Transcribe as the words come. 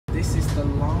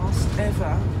the last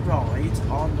ever ride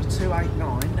on the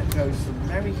 289 that goes from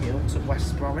Merry Hill to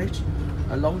West Bromwich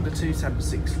along the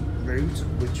 276 route,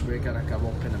 which we're going to go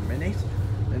up in a minute.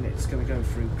 Then it's going to go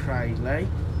through Crayley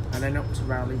and then up to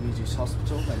Rowley Regis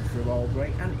Hospital, then through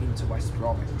Oldbury and into West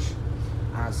Bromwich.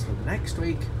 As for next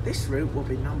week, this route will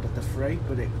be numbered to 3,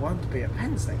 but it won't be at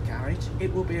Pensney Garage,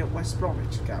 it will be at West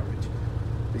Bromwich Garage.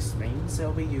 This means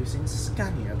they'll be using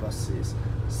Scania buses,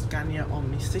 Scania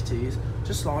Omni Cities,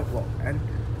 just like what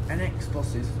NX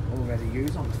buses already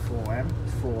use on the 4M,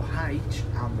 4H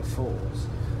and the 4s,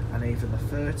 and even the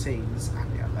 13s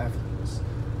and the 11s,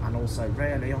 and also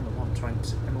rarely on the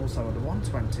 120, and also on the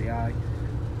 120A,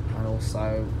 and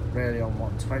also rarely on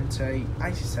 120,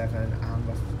 87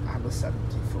 and the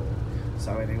 74.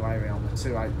 So anyway, we're on the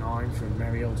 289 from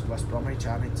Merry Hill to West Bromwich,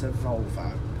 and it's a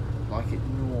Volvo, like it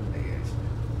normally is.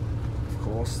 Of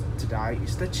course, today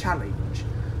is the challenge,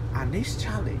 and this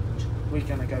challenge we're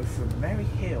going to go from Merry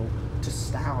Hill to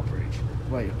Stourbridge,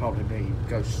 where you'll probably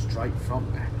go straight from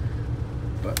there,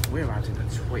 but we're adding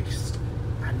a twist,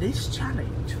 and this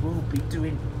challenge will be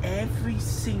doing every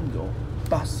single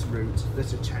bus route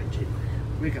that are changing.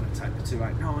 We're going to take the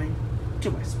 289 to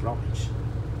West Bromwich,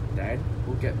 then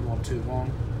we'll get the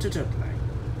 121 to Dudley,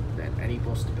 then any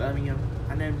bus to Birmingham,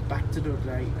 and then back to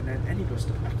Dudley, and then any bus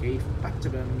to Blackheath, back to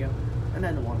Birmingham, and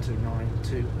then the 129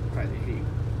 to Merry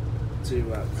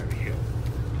Hill.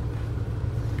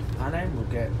 And then we'll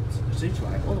get the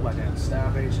 228 all the way down to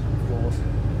Stourbridge, and of course,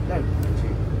 no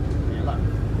yellow.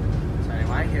 So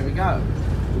anyway, here we go.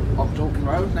 Up Dalton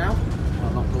Road now.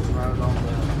 Well, not Dalton Road, on the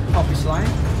Poppy Lane.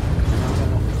 Now we're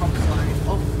going up Poppy Lane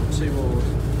up towards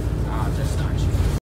our destination.